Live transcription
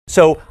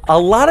So a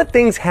lot of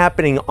things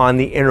happening on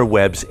the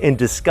interwebs in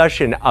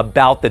discussion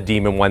about the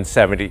Demon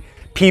 170.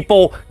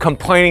 People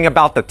complaining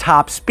about the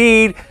top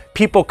speed,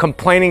 people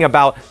complaining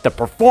about the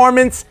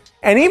performance,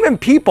 and even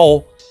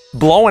people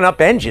blowing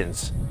up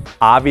engines.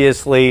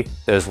 Obviously,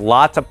 there's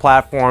lots of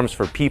platforms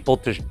for people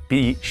to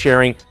be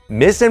sharing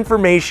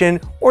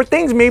misinformation or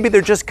things maybe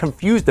they're just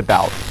confused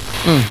about.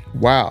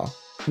 Wow.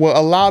 Well,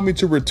 allow me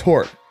to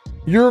retort.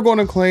 You're going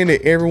to claim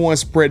that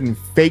everyone's spreading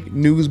fake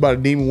news about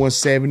the Demon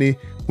 170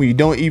 when you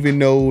don't even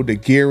know the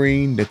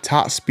gearing, the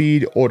top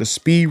speed, or the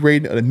speed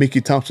rating of the Mickey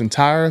Thompson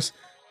tires?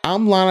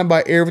 I'm lying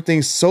about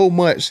everything so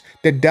much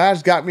that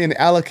Dodge got me an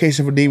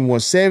allocation for Demon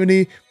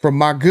 170 for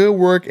my good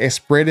work at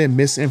spreading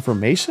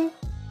misinformation?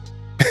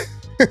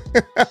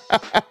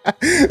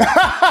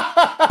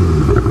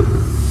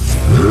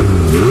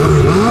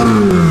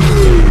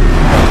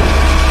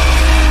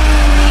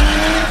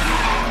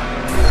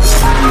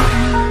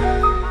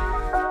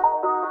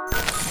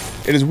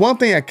 It is one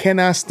thing I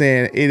cannot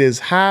stand. It is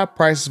high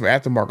prices for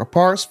aftermarket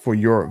parts for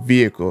your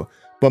vehicle.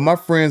 But my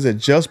friends at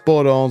Just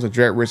Bolt-Ons and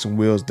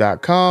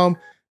DragRacingWheels.com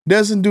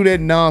doesn't do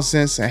that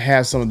nonsense and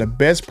have some of the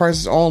best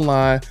prices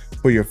online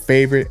for your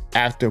favorite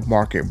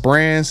aftermarket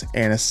brands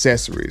and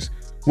accessories.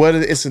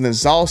 Whether it's an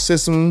exhaust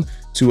system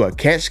to a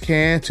catch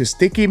can to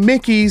sticky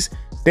Mickeys,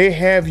 they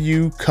have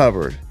you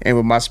covered. And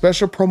with my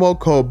special promo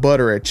code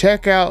BUTTER at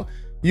checkout,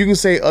 you can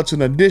save up to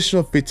an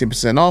additional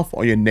 15% off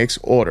on your next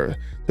order.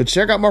 So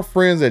check out my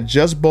friends at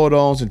Just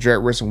Bolt-Ons and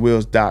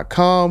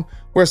DragRacingWheels.com,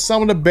 where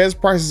some of the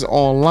best prices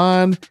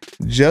online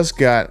just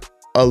got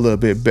a little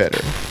bit better.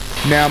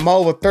 Now, I'm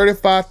over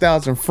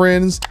 35,000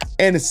 friends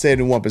and it's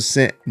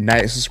 71%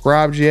 not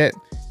subscribed yet.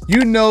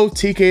 You know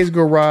TK's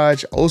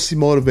Garage, OC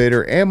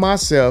Motivator, and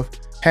myself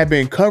have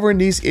been covering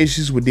these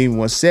issues with Demon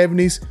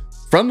 170s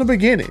from the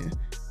beginning.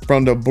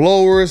 From the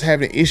blowers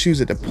having issues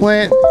at the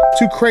plant,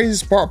 to crazy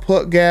spark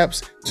plug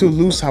gaps, to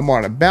loose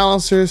harmonic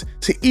balancers,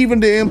 to even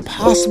the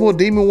impossible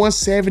Demon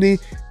 170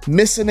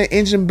 missing an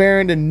engine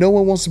bearing that no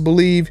one wants to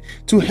believe,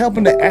 to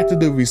helping the active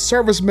delivery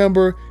service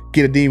member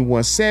get a Demon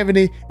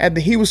 170 after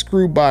he was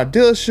screwed by a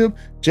dealership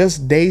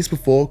just days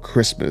before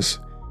Christmas.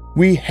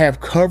 We have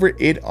covered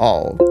it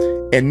all.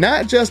 And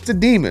not just the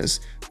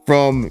demons.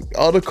 From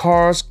other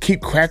cars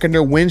keep cracking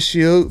their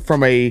windshield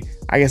from a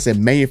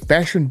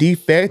manufacturing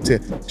defect, to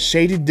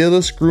shady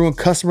dealers screwing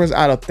customers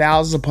out of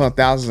thousands upon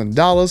thousands of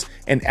dollars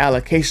and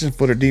allocations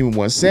for their Demon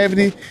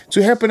 170,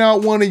 to helping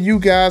out one of you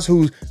guys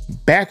whose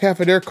back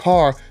half of their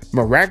car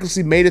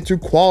miraculously made it through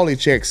quality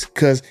checks,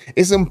 because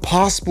it's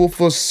impossible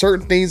for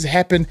certain things to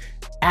happen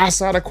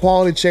outside of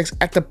quality checks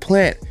at the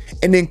plant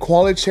and then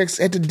quality checks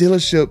at the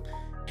dealership,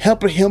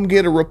 helping him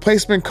get a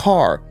replacement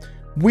car.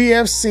 We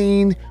have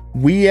seen,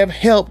 we have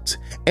helped,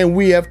 and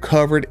we have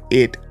covered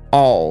it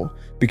all.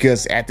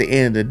 Because at the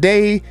end of the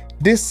day,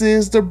 this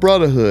is the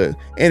brotherhood.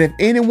 And if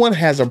anyone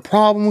has a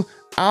problem,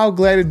 I'll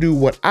gladly do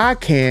what I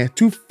can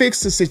to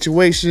fix the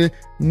situation,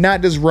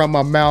 not just run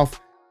my mouth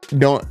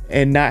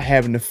and not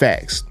having the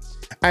facts.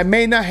 I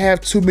may not have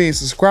too many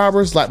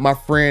subscribers like my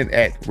friend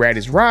at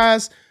Raddy's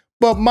Rise,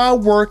 but my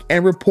work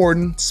and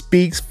reporting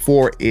speaks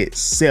for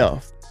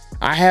itself.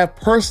 I have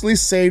personally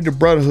saved the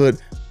brotherhood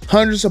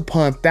hundreds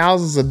upon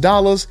thousands of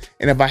dollars,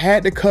 and if I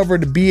had to cover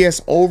the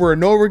BS over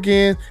and over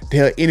again to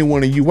help any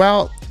one of you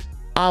out,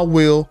 I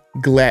will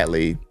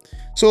gladly.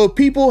 So if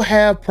people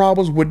have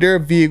problems with their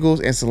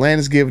vehicles and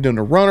Stellantis giving them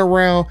the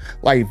runaround,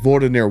 like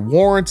voiding their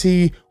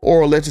warranty,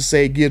 or let's just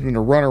say give them the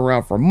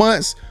runaround for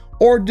months,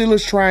 or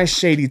dealers trying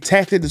shady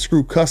tactics to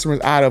screw customers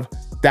out of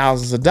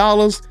thousands of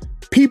dollars,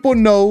 people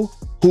know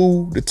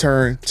who to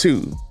turn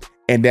to.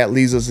 And that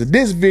leads us to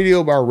this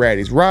video by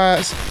Raddy's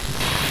Rise.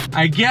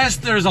 I guess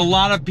there's a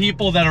lot of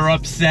people that are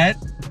upset,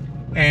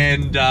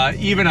 and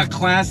even a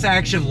class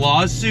action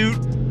lawsuit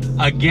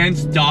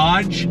against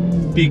Dodge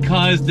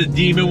because the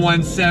Demon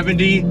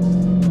 170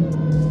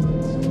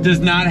 does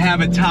not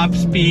have a top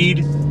speed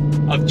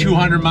of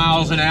 200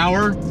 miles an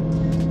hour.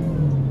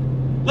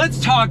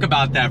 Let's talk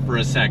about that for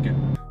a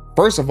second.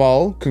 First of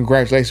all,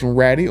 congratulations,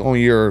 Raddy, on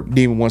your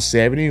Demon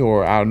 170,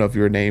 or I don't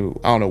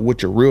know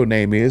what your real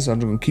name is. I'm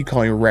just gonna keep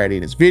calling you Raddy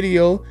in this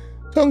video.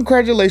 So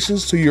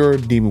congratulations to your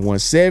Demon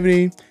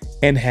 170.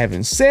 And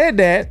having said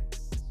that,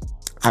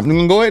 I'm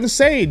gonna go ahead and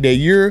say that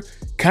you're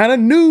kind of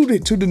new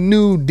to the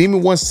new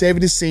Demon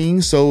 170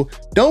 scene. So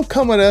don't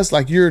come at us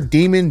like you're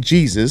Demon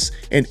Jesus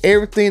and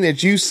everything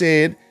that you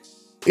said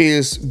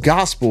is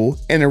gospel,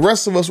 and the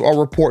rest of us are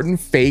reporting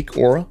fake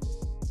or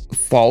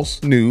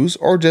false news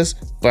or just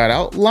flat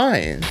out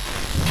lying.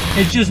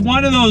 It's just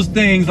one of those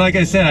things. Like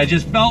I said, I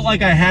just felt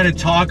like I had to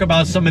talk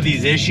about some of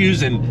these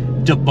issues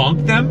and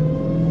debunk them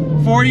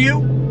for you.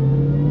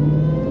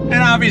 And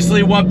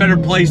obviously, what better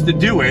place to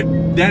do it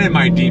than in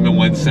my Demon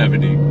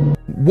 170?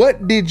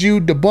 What did you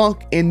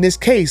debunk in this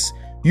case?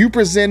 You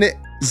presented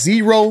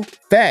zero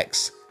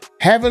facts.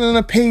 Having an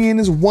opinion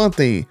is one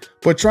thing,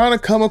 but trying to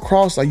come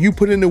across like you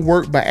put in the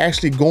work by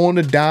actually going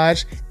to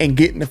Dodge and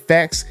getting the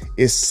facts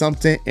is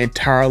something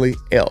entirely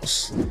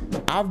else.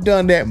 I've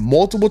done that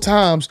multiple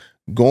times,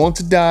 going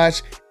to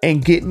Dodge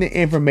and getting the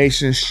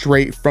information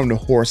straight from the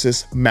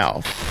horse's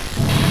mouth.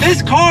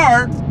 This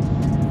car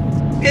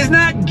is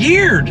not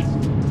geared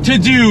to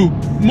do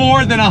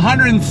more than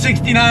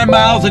 169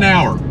 miles an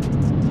hour.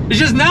 It's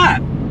just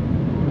not.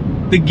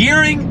 The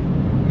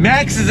gearing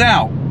maxes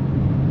out.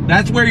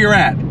 That's where you're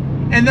at.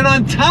 And then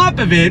on top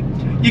of it,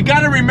 you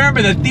got to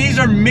remember that these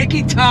are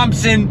Mickey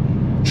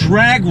Thompson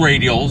drag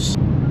radials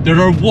that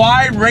are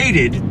Y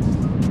rated,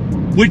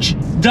 which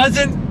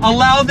doesn't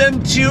allow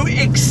them to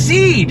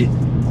exceed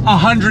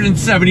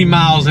 170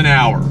 miles an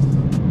hour.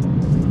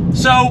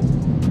 So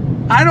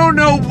I don't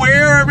know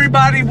where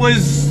everybody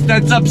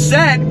that's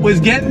upset was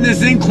getting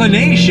this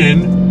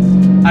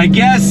inclination. I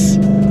guess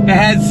it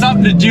had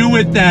something to do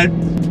with that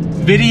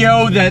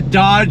video that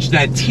Dodge,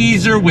 that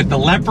teaser with the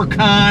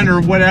leprechaun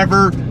or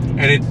whatever,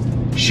 and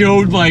it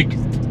showed like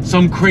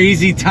some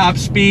crazy top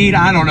speed.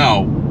 I don't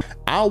know.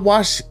 I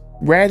watched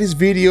Ratty's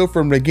video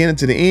from the beginning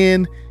to the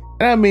end,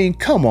 and I mean,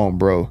 come on,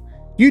 bro.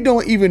 You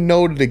don't even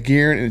know that the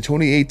gearing in the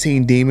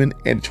 2018 Demon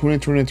and the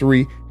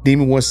 2023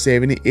 Demon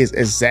 170 is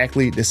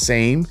exactly the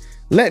same.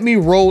 Let me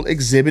roll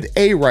Exhibit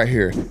A right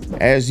here.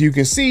 As you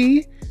can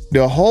see,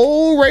 the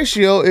whole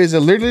ratio is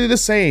literally the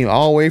same,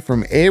 all the way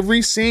from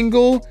every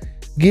single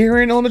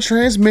gearing on the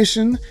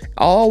transmission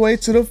all the way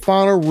to the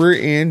final rear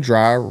end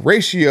drive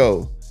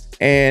ratio.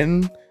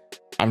 And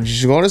I'm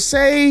just gonna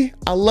say,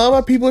 I love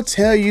how people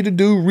tell you to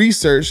do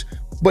research,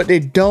 but they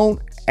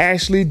don't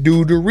actually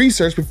do the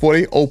research before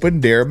they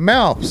open their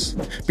mouths.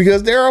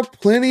 Because there are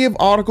plenty of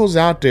articles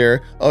out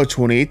there of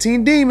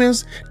 2018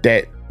 Demons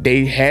that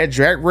they had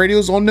drag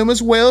radios on them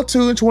as well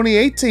too in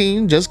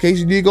 2018, just in case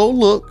you need to go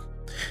look.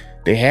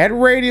 They had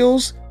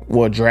radios,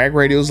 well, drag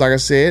radios, like I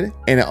said,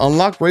 and an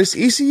unlocked race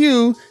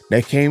ECU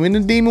that came in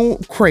the Demon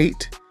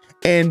crate,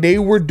 and they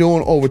were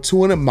doing over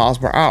 200 miles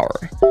per hour.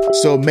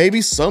 So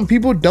maybe some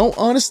people don't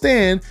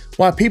understand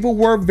why people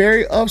were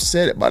very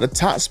upset about the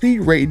top speed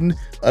rating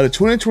of the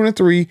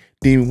 2023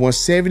 Demon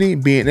 170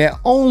 being at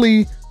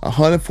only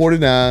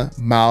 149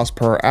 miles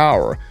per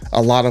hour.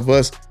 A lot of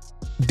us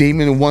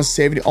Demon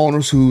 170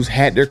 owners who's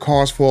had their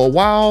cars for a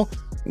while,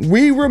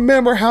 we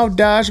remember how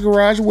Dodge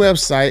Garage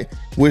website,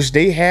 which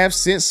they have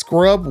since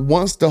scrubbed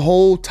once the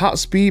whole top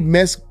speed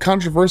mess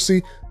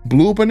controversy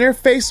blew up in their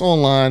face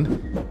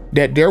online,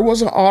 that there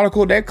was an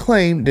article that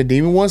claimed the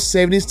Demon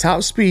 170's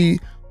top speed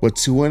was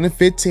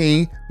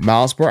 215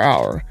 miles per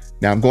hour.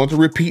 Now I'm going to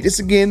repeat this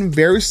again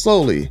very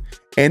slowly.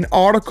 An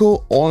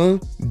article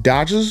on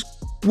Dodge's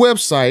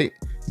website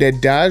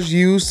that Dodge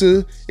used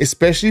to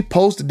especially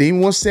post the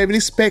Demon 170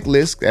 spec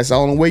list. That's the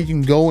only way you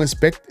can go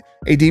inspect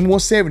a Demon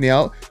 170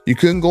 out. You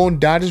couldn't go on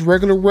Dodge's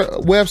regular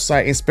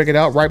website and spec it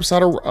out right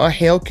beside a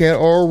Hellcat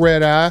or a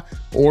Red Eye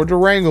or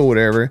Durango,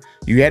 whatever.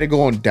 You had to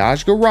go on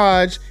Dodge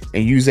Garage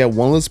and use that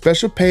one little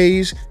special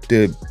page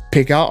to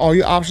pick out all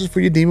your options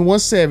for your Demon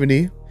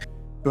 170.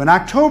 So in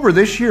October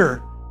this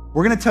year,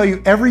 we're going to tell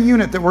you every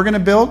unit that we're going to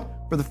build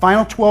for the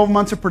final 12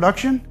 months of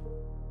production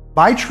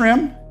by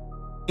trim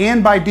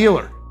and by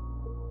dealer.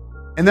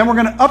 And then we're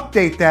going to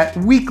update that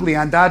weekly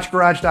on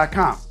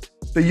DodgeGarage.com.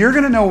 So you're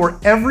going to know where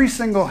every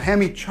single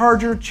Hemi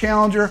Charger,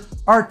 Challenger,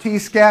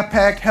 RT, Scat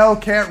Pack,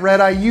 Hellcat,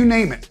 Red Eye, you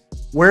name it,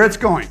 where it's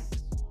going.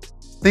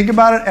 Think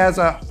about it as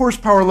a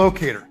horsepower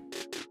locator,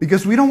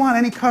 because we don't want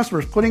any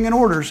customers putting in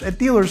orders at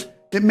dealers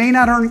that may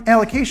not earn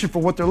allocation for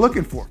what they're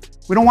looking for.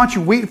 We don't want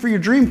you waiting for your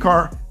dream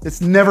car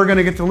that's never going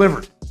to get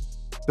delivered.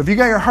 So if you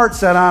got your heart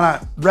set on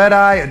a Red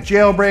Eye, a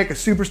Jailbreak, a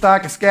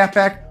Superstock, a Scat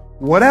Pack,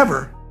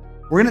 whatever,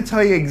 we're going to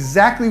tell you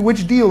exactly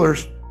which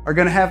dealers are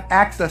going to have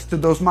access to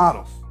those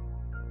models.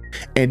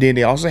 And then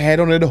they also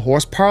had on there the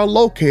horsepower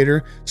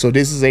locator. So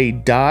this is a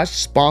Dodge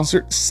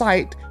sponsored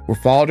site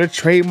with all their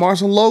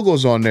trademarks and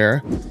logos on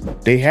there.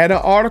 They had an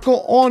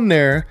article on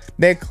there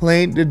that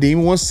claimed the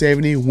Demon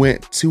 170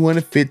 went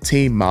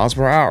 215 miles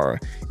per hour.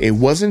 It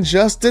wasn't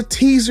just the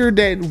teaser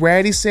that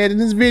Ratty said in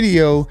his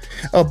video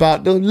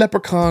about the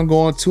leprechaun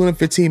going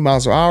 215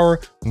 miles per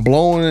hour,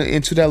 blowing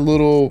into that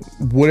little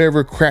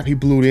whatever crap he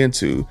blew it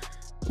into,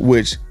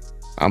 which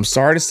I'm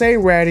sorry to say,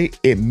 Ratty,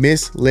 it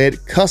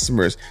misled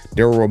customers.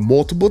 There were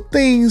multiple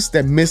things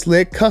that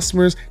misled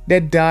customers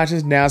that Dodge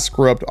has now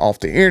scrubbed off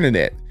the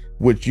internet,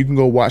 which you can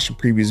go watch some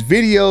previous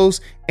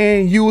videos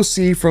and you will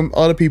see from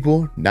other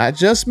people, not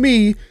just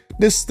me,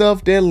 this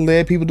stuff that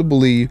led people to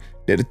believe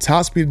that the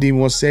top speed of Demon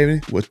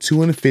 170 was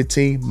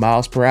 215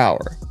 miles per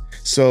hour.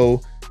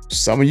 So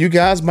some of you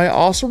guys might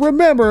also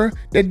remember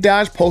that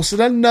Dodge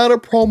posted another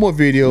promo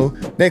video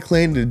that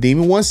claimed the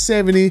Demon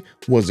 170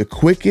 was the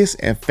quickest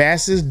and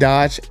fastest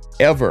Dodge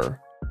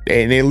ever.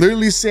 And they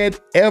literally said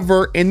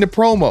ever in the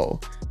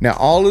promo. Now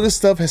all of this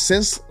stuff has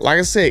since, like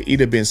I said,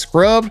 either been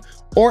scrubbed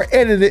or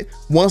edited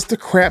once the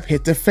crap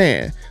hit the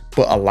fan.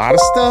 But a lot of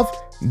stuff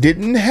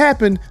didn't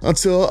happen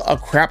until a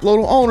crap load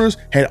of owners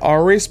had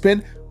already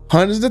spent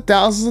hundreds of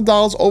thousands of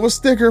dollars over a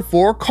sticker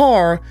for a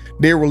car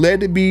they were led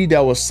to be that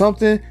was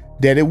something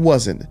that it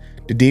wasn't.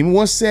 The Demon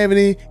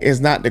 170 is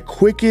not the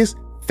quickest,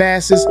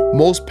 fastest,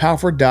 most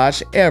powerful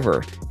Dodge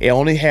ever. It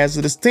only has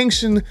the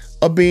distinction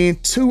of being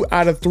 2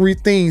 out of 3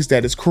 things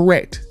that is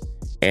correct.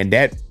 And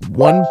that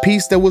one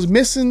piece that was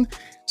missing,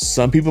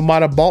 some people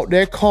might have bought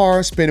that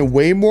car spending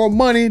way more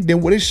money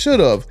than what it should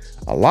have.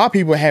 A lot of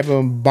people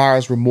having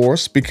buyer's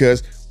remorse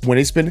because when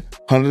they spend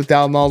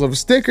 $100,000 of a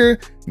sticker,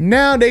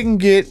 now they can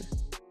get,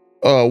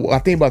 I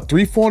think about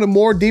 300-400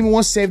 more Demon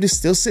 170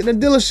 still sitting in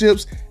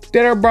dealerships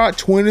that are about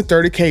 20 to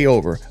 30K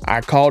over.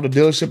 I called a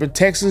dealership in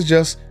Texas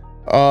just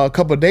a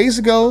couple of days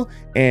ago,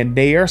 and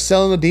they are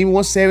selling the Demon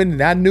 170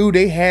 that I knew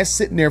they had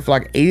sitting there for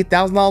like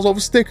 $80,000 over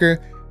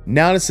sticker.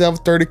 Now they're selling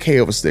 30K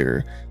over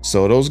sticker.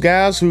 So those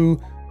guys who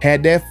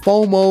had that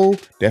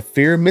FOMO, that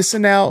fear of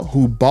missing out,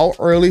 who bought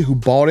early, who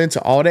bought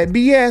into all that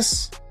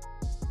BS,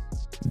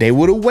 they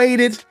would have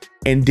waited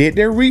and did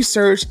their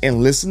research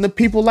and listened to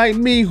people like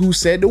me who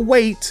said to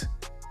wait.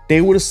 They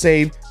would have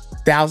saved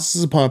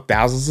thousands upon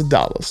thousands of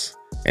dollars.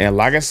 And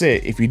like I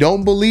said, if you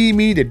don't believe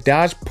me that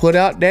Dodge put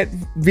out that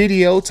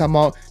video talking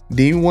about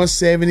Demon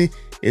 170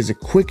 is the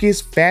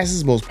quickest,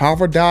 fastest, most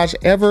powerful Dodge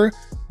ever,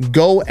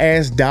 go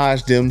ask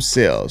Dodge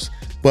themselves.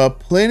 But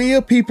plenty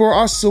of people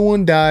are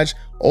suing Dodge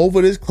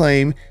over this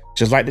claim,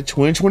 just like the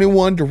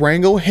 2021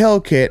 Durango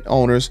Hellcat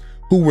owners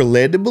who were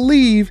led to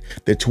believe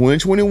the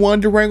 2021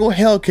 Durango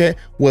Hellcat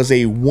was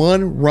a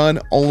one-run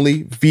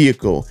only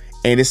vehicle.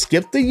 And it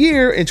skipped a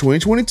year in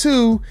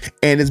 2022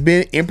 and it's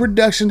been in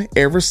production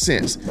ever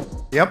since.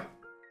 Yep,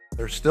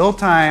 there's still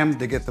time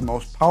to get the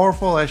most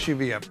powerful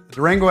SUV ever. The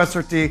Durango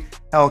SRT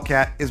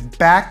Hellcat is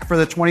back for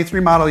the 23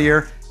 model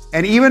year.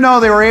 And even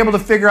though they were able to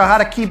figure out how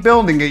to keep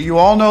building it, you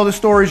all know the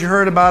stories you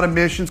heard about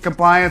emissions,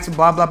 compliance, and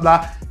blah, blah,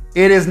 blah.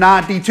 It is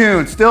not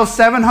detuned. Still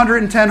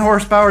 710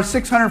 horsepower,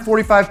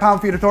 645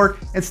 pound-feet of torque,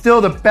 and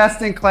still the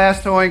best in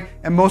class towing.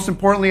 And most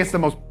importantly, it's the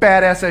most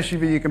badass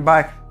SUV you can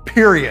buy,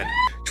 period.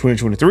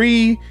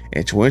 2023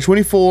 and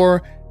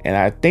 2024, and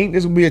I think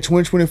this will be a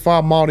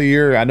 2025 model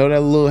year. I know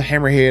that little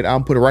hammerhead,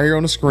 I'll put it right here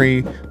on the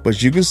screen,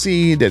 but you can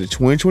see that the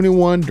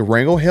 2021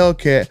 Durango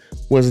Hellcat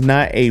was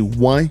not a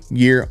 1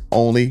 year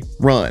only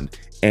run.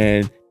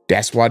 And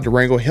that's why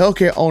Durango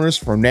Hellcat owners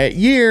from that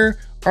year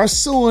are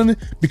suing,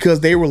 because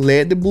they were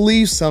led to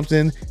believe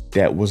something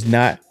that was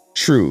not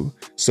true.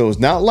 So it's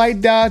not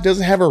like Dodge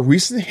doesn't have a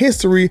recent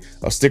history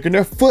of sticking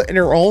their foot in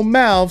their own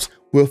mouths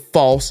with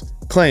false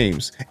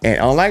claims. And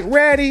unlike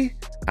Ratty,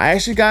 I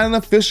actually got an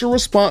official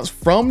response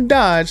from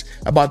Dodge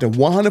about the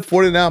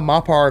 149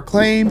 mile per hour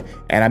claim,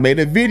 and I made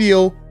a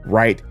video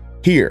right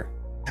here.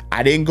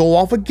 I didn't go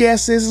off of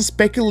guesses and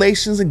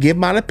speculations and give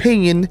my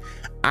opinion.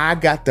 I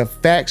got the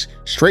facts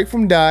straight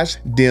from Dodge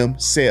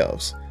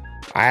themselves.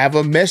 I have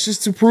a message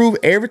to prove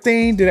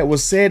everything that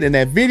was said in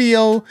that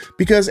video,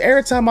 because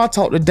every time I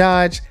talk to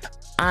Dodge,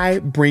 I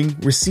bring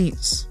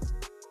receipts.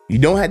 You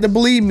don't have to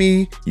believe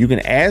me. You can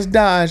ask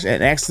Dodge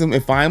and ask them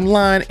if I'm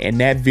lying in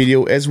that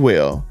video as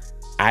well.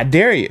 I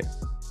dare you.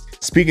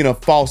 Speaking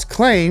of false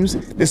claims,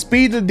 the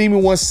speed of the Demon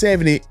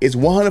 170 is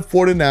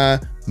 149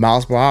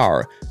 miles per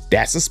hour.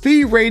 That's the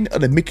speed rating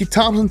of the Mickey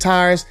Thompson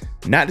tires,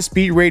 not the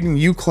speed rating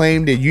you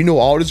claim that you know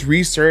all this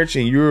research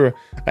and you're an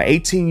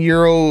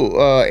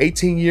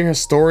 18-year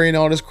historian,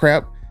 all this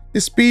crap.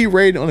 The speed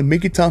rating on the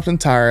Mickey Thompson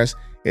tires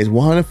is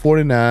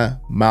 149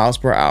 miles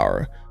per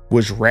hour,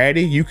 which,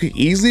 Ratty, you can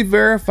easily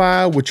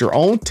verify with your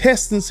own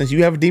testing. Since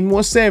you have a Demon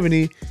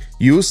 170,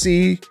 you'll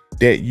see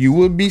that you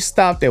will be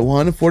stopped at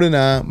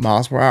 149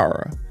 miles per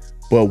hour.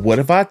 But what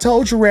if I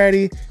told you,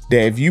 Ratty,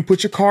 that if you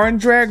put your car in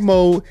drag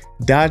mode,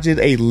 Dodge did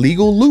a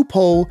legal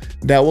loophole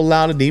that will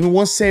allow the Demon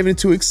 170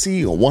 to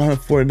exceed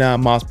 149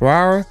 miles per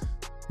hour,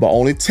 but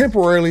only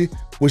temporarily,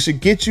 which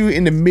should get you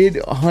in the mid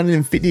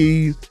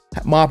 150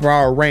 mile per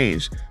hour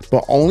range,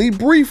 but only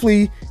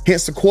briefly,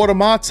 hence the quarter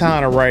mile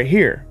timer right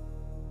here,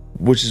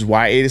 which is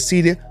why it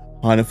exceeded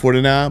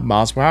 149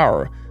 miles per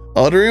hour.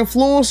 Other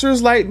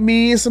influencers like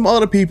me and some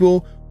other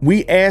people,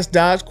 we ask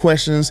Dodge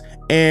questions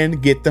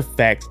and get the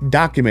facts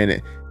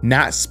documented,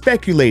 not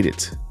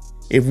speculated.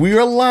 If we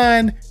are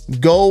lying,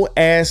 go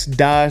ask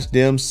Dodge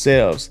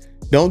themselves.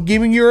 Don't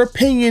give me your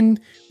opinion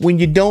when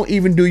you don't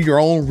even do your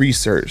own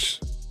research.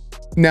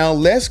 Now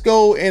let's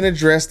go and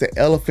address the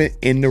elephant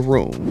in the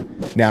room.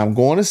 Now I'm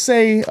going to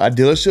say a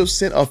dealership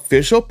sent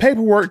official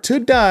paperwork to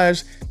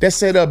Dodge that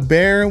said a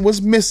bearing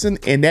was missing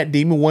in that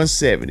Demon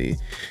 170.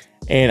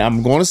 And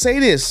I'm going to say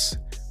this,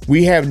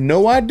 we have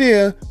no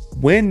idea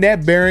when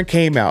that bearing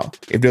came out.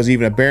 If there's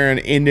even a bearing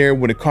in there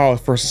when the car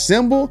was first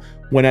assembled,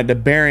 when the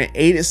bearing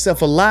ate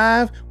itself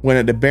alive,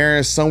 when the bearing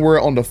is somewhere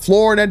on the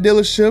floor in that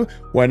dealership,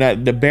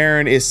 when the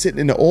bearing is sitting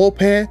in the oil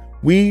pan,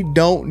 we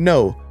don't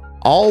know.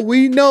 All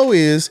we know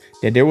is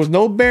that there was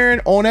no bearing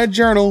on that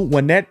journal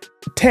when that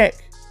tech,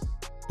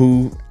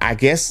 who I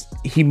guess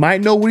he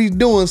might know what he's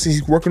doing since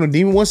he's working on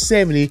Demon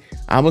 170,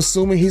 I'm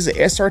assuming he's an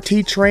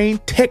SRT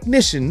trained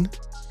technician.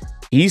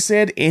 He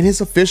said in his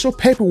official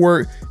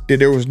paperwork that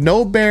there was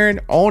no bearing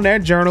on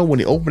that journal when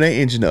he opened that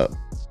engine up.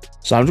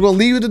 So I'm just gonna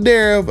leave it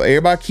there. But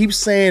everybody keeps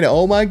saying,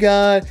 oh my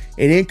God,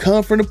 it didn't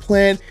come from the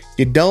plant.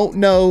 You don't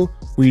know.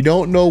 We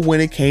don't know when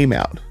it came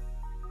out.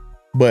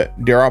 But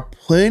there are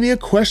plenty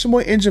of questionable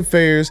engine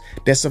failures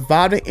that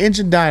survived the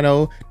engine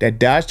dyno that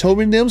Dodge told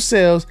me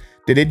themselves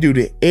that they do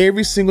to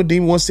every single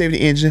Demon 170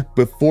 engine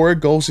before it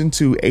goes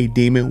into a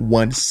Demon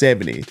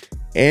 170.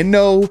 And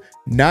no,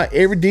 not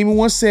every Demon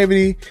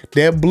 170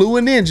 that blew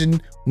an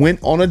engine went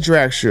on a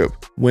drag strip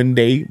when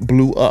they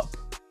blew up.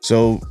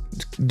 So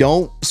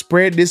don't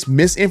spread this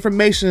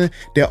misinformation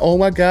that, oh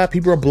my God,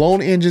 people are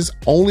blowing engines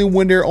only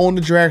when they're on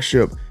the drag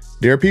strip.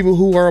 There are people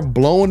who are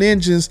blowing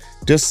engines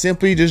just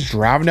simply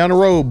driving down the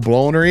road,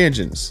 blowing their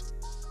engines.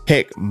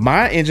 Heck,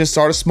 my engine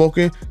started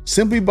smoking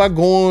simply by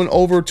going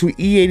over to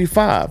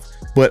E85,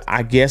 but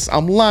I guess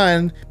I'm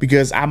lying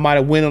because I might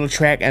have went on the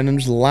track and I'm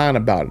just lying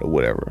about it or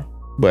whatever.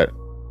 But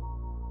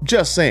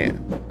just saying,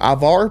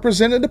 I've already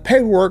presented the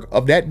paperwork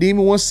of that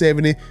Demon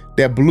 170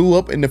 that blew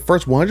up in the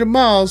first 100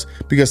 miles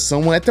because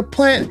someone at the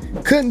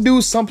plant couldn't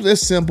do something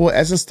as simple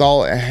as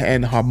install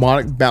an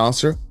harmonic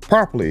balancer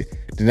properly.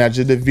 Then I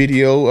did a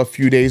video a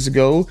few days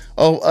ago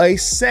of a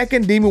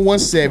second Demon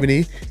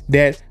 170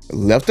 that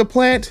left the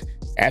plant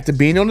after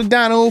being on the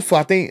dyno for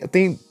I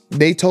think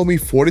they told me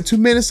 42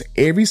 minutes.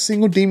 Every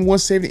single Demon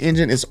 170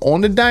 engine is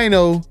on the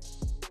dyno,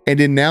 and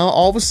then now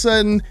all of a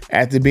sudden,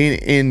 after being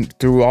in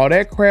through all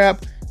that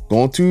crap,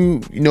 going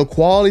through, you know,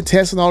 quality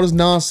testing, all this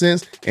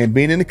nonsense, and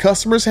being in the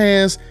customer's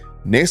hands,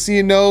 next thing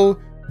you know,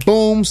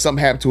 boom,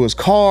 something happened to his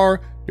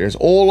car. There's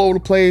oil over the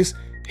place.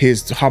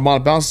 His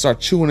harmonic balancer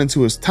starts chewing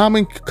into his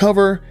timing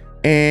cover,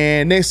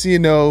 and next thing you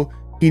know,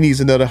 he needs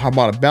another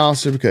harmonic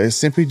balancer because it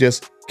simply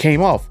just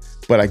came off.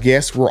 But I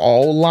guess we're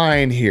all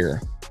lying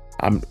here.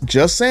 I'm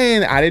just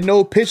saying, I didn't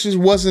know pictures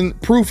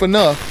wasn't proof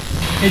enough.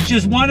 It's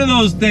just one of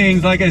those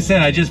things, like I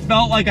said, I just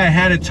felt like I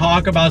had to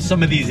talk about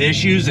some of these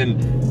issues and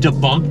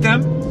debunk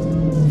them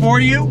for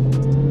you.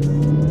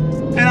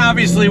 And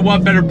obviously,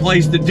 what better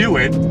place to do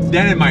it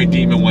than in my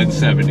Demon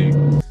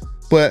 170.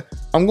 But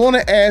I'm going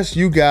to ask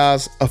you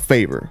guys a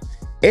favor.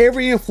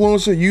 Every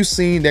influencer you've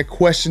seen that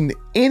questioned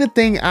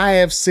anything I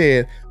have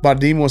said about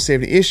Demon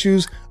 170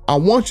 issues, I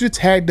want you to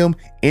tag them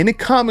in the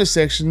comment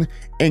section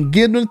and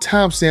give them the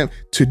timestamp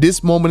to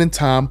this moment in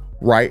time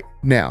right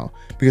now.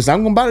 Because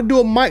I'm about to do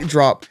a mic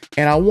drop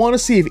and I want to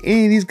see if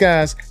any of these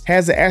guys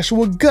has the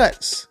actual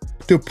guts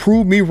to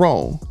prove me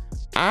wrong.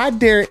 I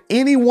dare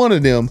any one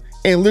of them,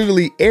 and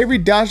literally every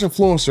Dodge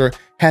influencer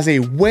has a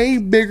way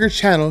bigger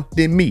channel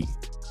than me.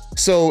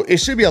 So it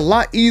should be a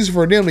lot easier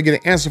for them to get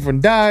an answer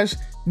from Dodge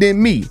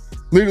than me.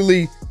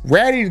 Literally,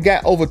 Ratty's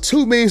got over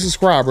 2 million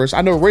subscribers.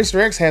 I know Racer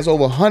X has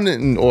over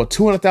 100 or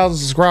 200,000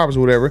 subscribers or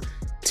whatever.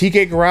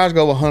 TK Garage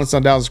got over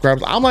 100,000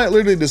 subscribers. I'm like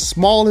literally the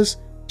smallest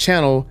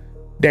channel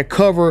that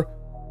cover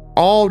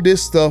all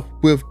this stuff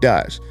with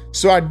Dodge.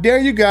 So I dare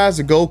you guys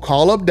to go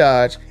call up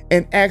Dodge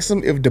and ask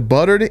them if the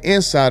Butter the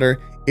Insider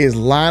is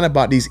lying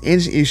about these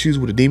engine issues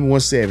with the Demon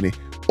 170.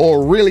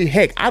 Or really,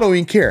 heck, I don't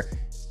even care.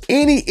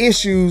 Any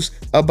issues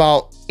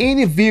about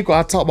any vehicle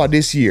I talk about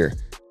this year,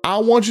 I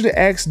want you to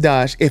ask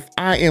Dodge if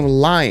I am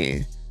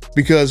lying.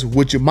 Because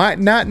what you might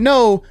not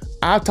know,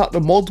 I've talked to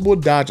multiple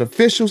Dodge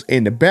officials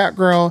in the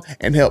background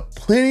and helped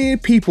plenty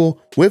of people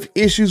with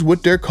issues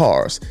with their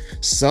cars.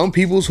 Some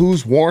people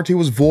whose warranty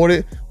was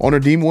voided on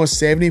their Demon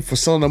 170 for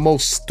some of the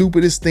most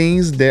stupidest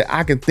things that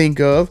I can think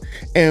of.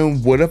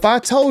 And what if I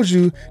told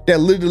you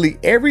that literally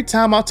every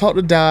time I talk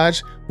to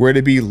Dodge, whether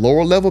it be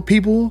lower level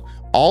people,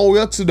 all the way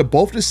up to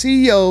both the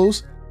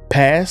CEOs,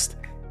 past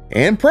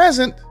and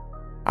present,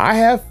 I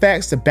have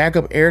facts to back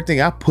up everything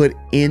I put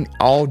in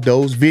all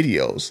those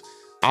videos.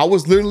 I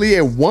was literally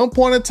at one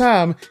point in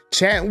time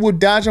chatting with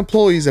Dodge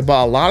employees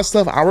about a lot of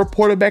stuff I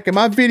reported back in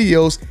my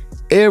videos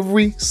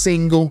every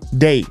single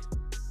day.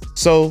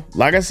 So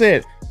like I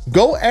said,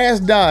 go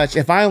ask Dodge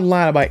if I am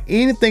lying about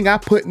anything I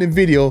put in the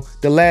video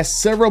the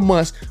last several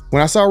months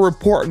when I started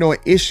reporting on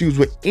issues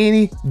with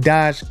any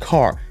Dodge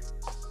car.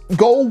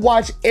 Go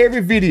watch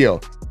every video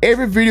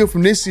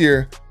from this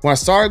year when I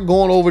started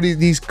going over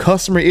these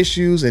customer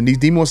issues and these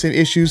Demon 170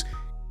 issues.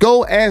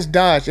 Go ask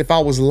Dodge if I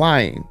was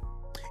lying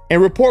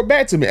and report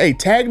back to me. Hey,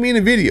 tag me in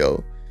the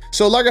video.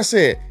 So like I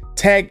said,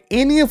 tag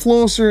any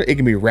influencer. It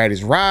can be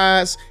Raddy's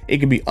Rides, it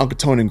can be Uncle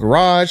Tony's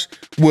Garage.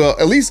 Well,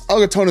 at least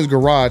Uncle Tony's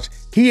Garage,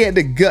 he had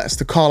the guts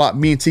to call out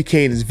me and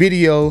TK in his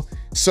video.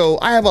 So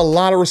I have a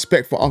lot of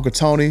respect for Uncle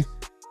Tony.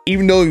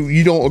 Even though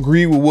you don't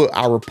agree with what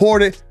I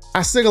reported,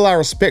 I still got a lot of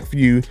respect for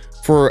you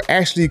for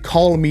actually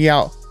calling me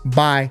out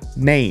by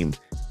name.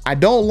 I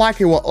don't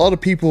like it when other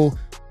people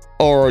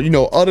or, you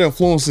know, other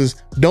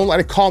influencers don't like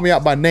to call me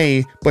out by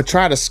name, but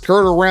try to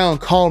skirt around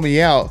calling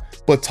me out,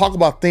 but talk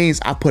about things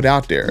I put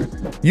out there.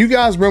 You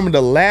guys remember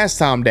the last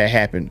time that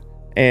happened.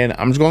 And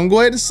I'm just gonna go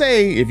ahead and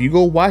say, if you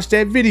go watch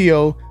that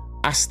video,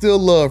 I still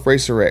love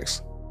Racer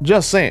X.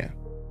 Just saying.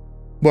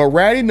 But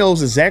Ratty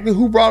knows exactly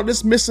who brought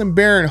this missing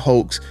Baron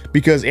hoax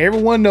because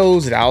everyone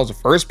knows that I was the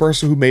first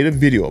person who made a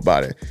video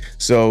about it.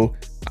 So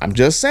I'm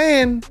just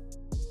saying,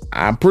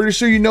 I'm pretty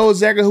sure you know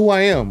exactly who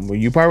I am. Well,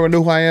 you probably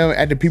know who I am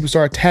after people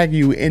start tagging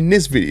you in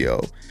this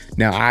video.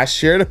 Now, I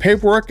shared the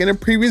paperwork in a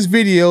previous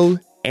video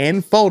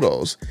and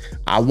photos.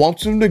 I want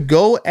them to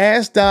go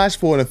ask Dodge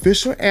for an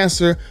official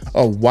answer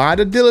of why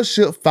the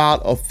dealership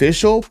filed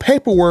official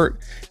paperwork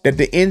that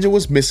the engine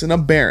was missing a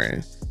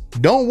bearing.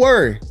 Don't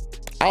worry,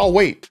 I'll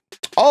wait.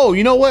 Oh,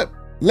 you know what?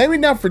 Let me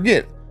not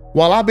forget.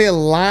 While I've been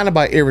lying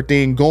about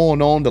everything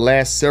going on the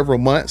last several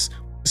months,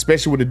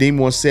 especially with the Demon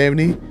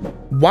 170,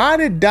 why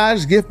did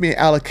Dodge give me an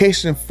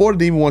allocation for the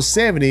Demon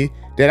 170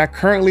 that I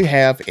currently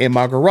have in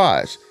my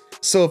garage?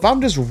 So if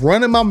I'm just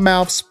running my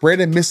mouth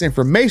spreading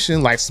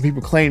misinformation like some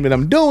people claim that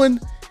I'm doing,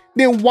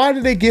 then why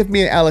did they give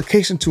me an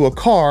allocation to a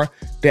car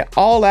that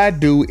all I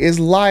do is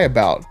lie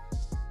about?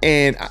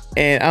 And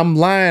I'm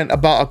lying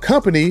about a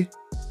company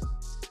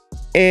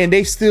and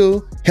they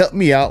still help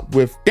me out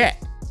with that.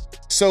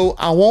 So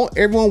I want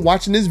everyone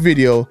watching this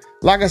video,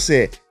 like I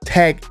said,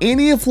 tag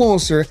any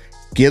influencer,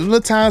 give them the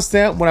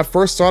timestamp when I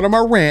first started my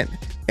rant,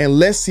 and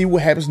let's see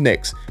what happens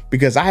next.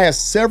 Because I have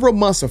several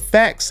months of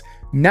facts,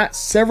 not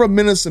several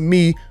minutes of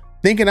me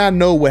thinking I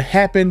know what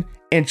happened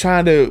and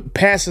trying to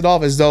pass it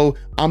off as though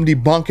I'm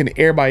debunking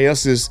everybody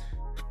else's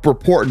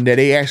reporting that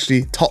they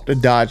actually talked to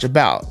Dodge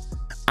about.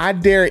 I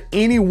dare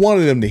any one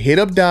of them to hit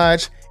up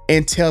Dodge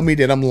and tell me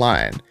that I'm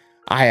lying.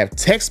 I have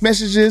text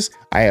messages,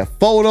 I have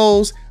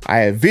photos, I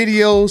have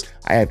videos,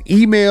 I have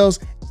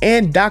emails,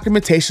 and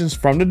documentations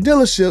from the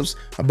dealerships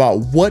about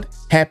what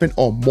happened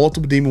on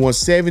multiple Demon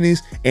 170s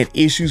and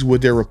issues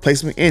with their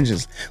replacement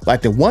engines.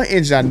 Like the one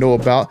engine I know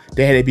about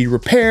that had to be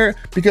repaired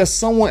because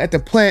someone at the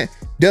plant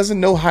doesn't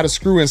know how to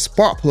screw in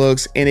spark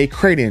plugs in a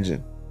crate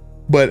engine.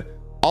 But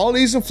all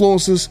these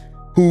influencers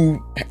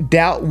who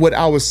doubt what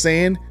I was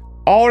saying,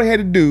 all they had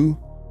to do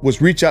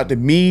was reach out to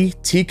me,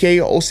 TK,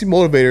 or OC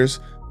Motivators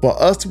for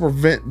us to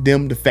prevent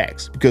them the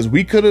facts, because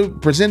we could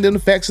have presented them the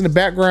facts in the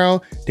background.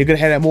 They could have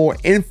had a more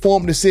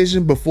informed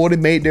decision before they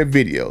made their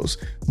videos.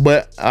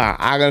 But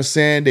I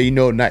understand that, you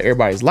know, not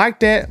everybody's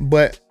like that,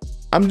 but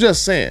I'm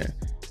just saying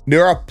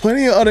there are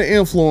plenty of other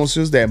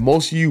influencers that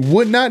most of you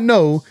would not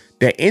know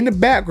that in the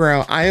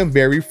background I am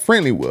very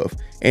friendly with.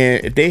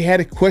 And if they had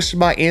a question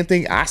about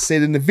anything I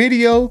said in the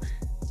video,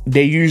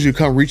 they usually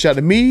come reach out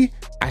to me.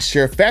 I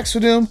share facts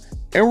with them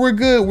and we're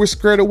good. We're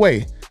squared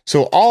away.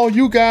 So all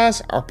you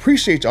guys, I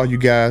appreciate all you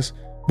guys,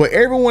 but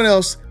everyone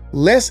else,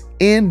 let's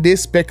end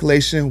this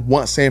speculation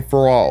once and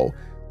for all.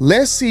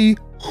 Let's see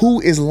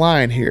who is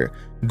lying here.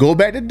 Go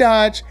back to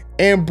Dodge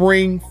and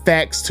bring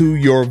facts to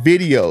your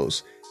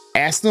videos.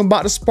 Ask them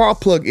about the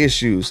spark plug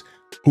issues.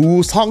 Who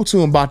was talking to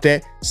them about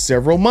that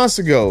several months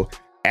ago?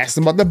 Ask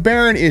them about the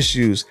bearing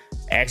issues.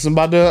 Ask them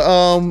about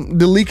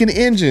the leaking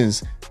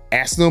engines.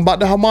 Ask them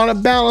about the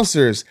harmonic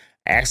balancers.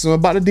 Ask them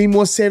about the Demon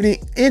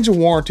 170 engine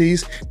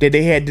warranties that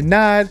they had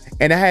denied,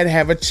 and I had to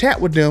have a chat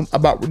with them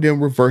about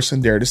them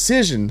reversing their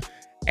decision.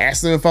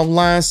 Ask them if I'm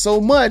lying so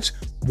much,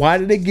 why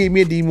did they give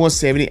me a Demon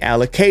 170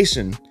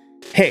 allocation?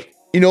 Heck,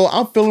 you know,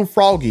 I'm feeling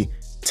froggy.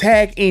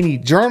 Tag any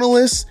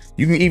journalists.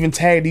 You can even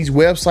tag these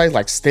websites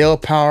like Stale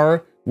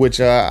Power,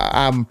 which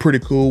I'm pretty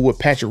cool with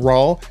Patrick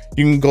Raw.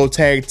 You can go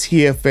tag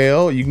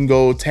TFL. You can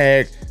go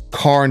tag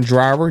Car and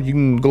Driver. You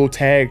can go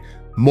tag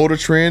Motor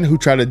Trend, who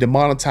tried to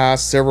demonetize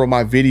several of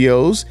my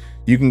videos.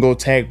 You can go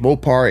tag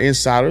Mopar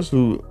Insiders,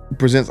 who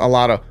presents a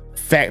lot of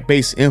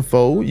fact-based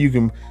info. You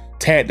can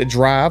tag The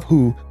Drive,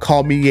 who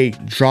called me a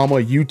drama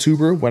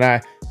YouTuber when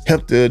I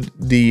helped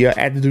the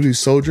active duty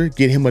soldier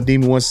get him a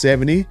Demon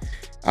 170.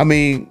 I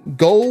mean,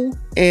 go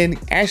and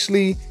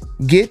actually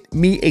get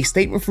me a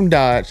statement from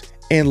Dodge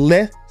and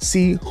let's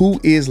see who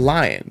is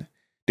lying.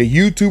 The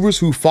YouTubers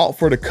who fought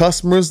for the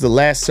customers the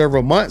last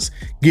several months,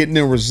 getting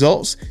their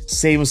results,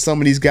 saving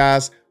some of these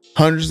guys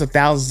hundreds of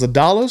thousands of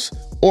dollars,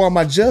 or am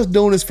I just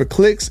doing this for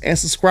clicks and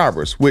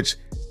subscribers, which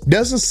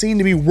doesn't seem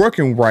to be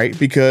working right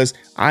because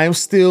I am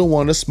still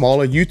one of the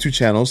smaller YouTube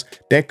channels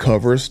that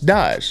covers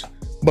Dodge.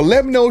 But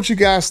let me know what you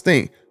guys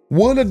think.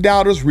 Will the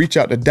doubters reach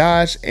out to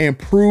Dodge and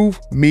prove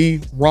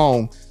me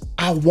wrong?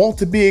 I want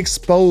to be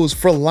exposed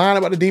for lying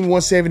about the Demon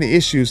 170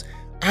 issues.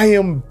 I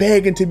am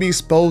begging to be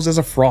exposed as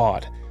a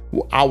fraud.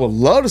 I would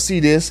love to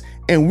see this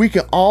and we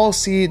can all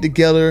see it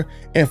together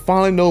and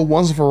finally know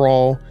once and for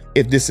all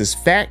if this is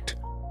fact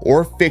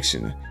or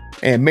fiction.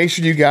 And make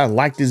sure you guys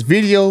like this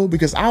video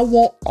because I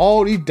want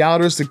all these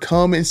doubters to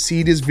come and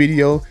see this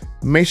video.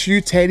 Make sure you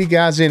tag these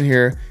guys in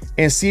here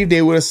and see if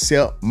they would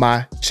accept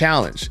my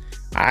challenge.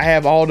 I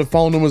have all the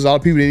phone numbers, all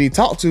the people they need to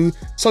talk to.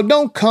 So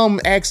don't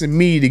come asking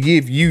me to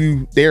give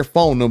you their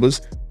phone numbers.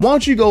 Why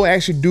don't you go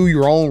actually do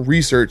your own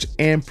research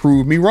and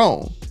prove me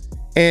wrong?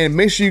 And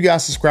make sure you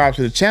guys subscribe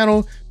to the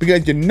channel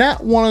because you're not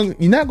going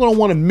to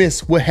want to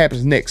miss what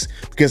happens next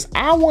because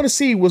I want to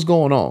see what's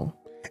going on.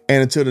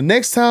 And until the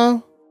next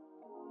time,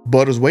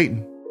 Butter's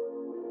waiting.